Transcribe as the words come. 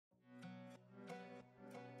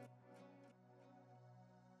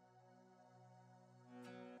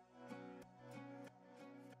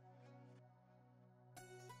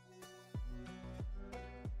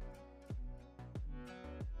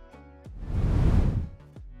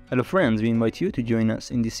Hello friends, we invite you to join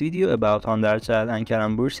us in this video about Hande ercel and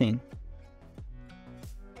kerem bursin.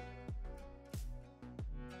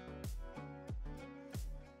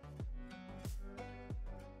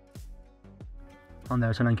 Hande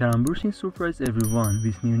ercel and kerem bursin surprise everyone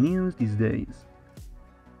with new news these days.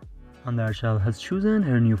 Hande ercel has chosen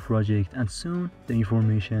her new project and soon the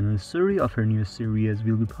information and story of her new series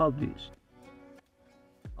will be published.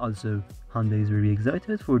 Also, Hande is very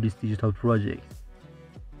excited for this digital project.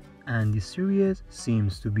 And this series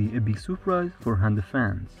seems to be a big surprise for Hande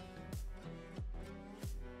fans.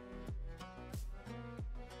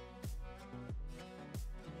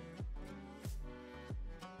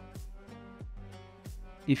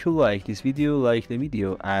 If you like this video, like the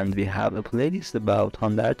video, and we have a playlist about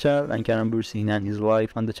Hande ercel and kerem bursin and his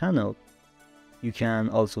life on the channel. You can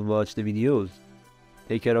also watch the videos.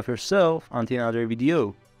 Take care of yourself until another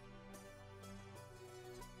video.